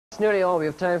nearly all we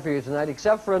have time for you tonight,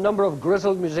 except for a number of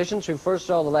grizzled musicians who first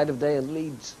saw the light of day in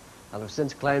Leeds and have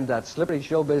since climbed that slippery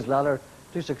showbiz ladder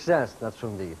to success. That's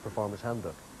from the Performer's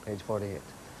Handbook, page 48.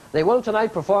 They will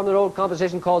tonight perform their old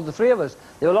composition called The Three of Us.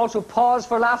 They will also pause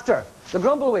for laughter. The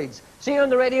Grumbleweeds. See you on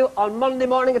the radio on Monday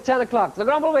morning at 10 o'clock. The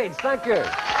Grumbleweeds, thank you.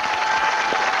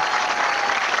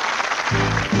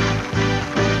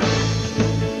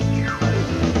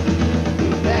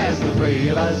 There's the three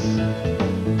of us,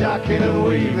 ducking and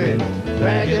weaving,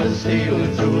 dragging and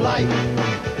stealing through life.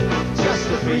 Just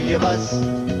the three of us,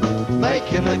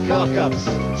 making the cock-ups,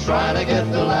 trying to get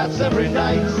the laughs every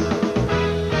night.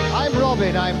 I'm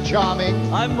Robin, I'm charming.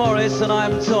 I'm Morris and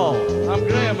I'm tall. I'm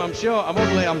Graham, I'm short, I'm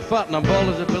ugly, I'm fat and I'm bald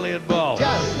as a billiard ball.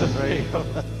 Just the three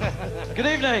of us. Good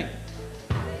evening.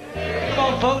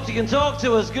 Come on, folks, you can talk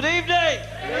to us. Good evening.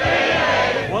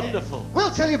 Wonderful. We'll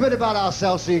tell you a bit about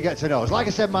ourselves so you get to know us. Like I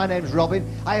said, my name's Robin.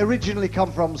 I originally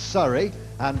come from Surrey,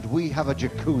 and we have a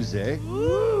jacuzzi.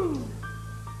 Woo.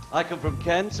 I come from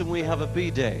Kent and we have a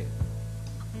bidet.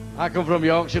 I come from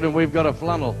Yorkshire and we've got a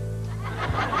flannel.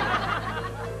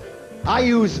 I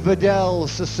use Vidal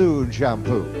Sassoon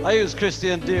shampoo. I use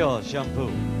Christian Dior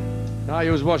shampoo. I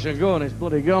use wash and go and it's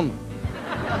bloody gone.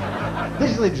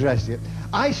 This will interest you.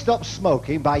 I stopped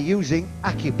smoking by using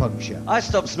acupuncture. I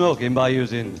stopped smoking by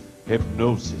using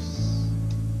hypnosis.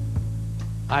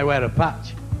 I wear a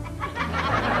patch.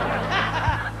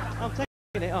 I'm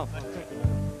taking it off.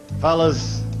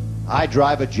 Fellas, I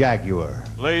drive a Jaguar.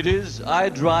 Ladies, I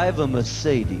drive a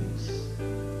Mercedes.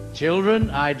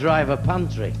 Children, I drive a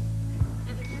pantry.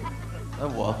 A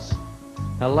what?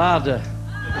 A larder.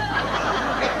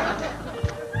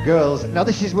 Girls, now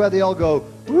this is where they all go,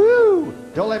 woo!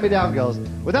 Don't let me down, girls.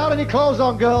 Without any clothes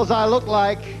on, girls, I look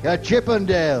like a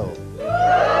Chippendale.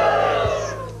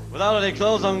 Without any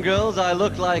clothes on, girls, I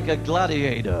look like a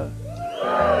gladiator.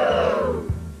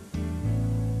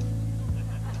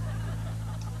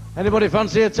 Anybody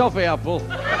fancy a toffee apple?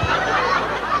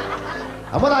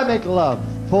 And when I make love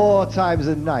 4 times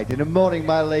a night, in the morning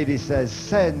my lady says,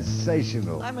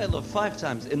 sensational. I make love 5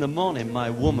 times. In the morning, my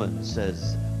woman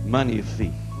says,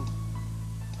 magnifique.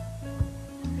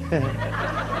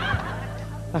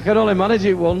 I can only manage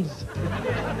it once.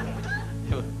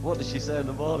 What does she say in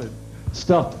the morning?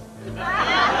 Stop.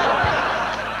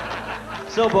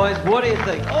 So, boys, what do you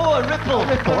think? Oh, a ripple. A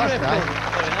ripple, that's nice.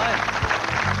 Very nice.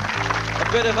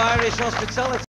 A bit of Irish hospitality.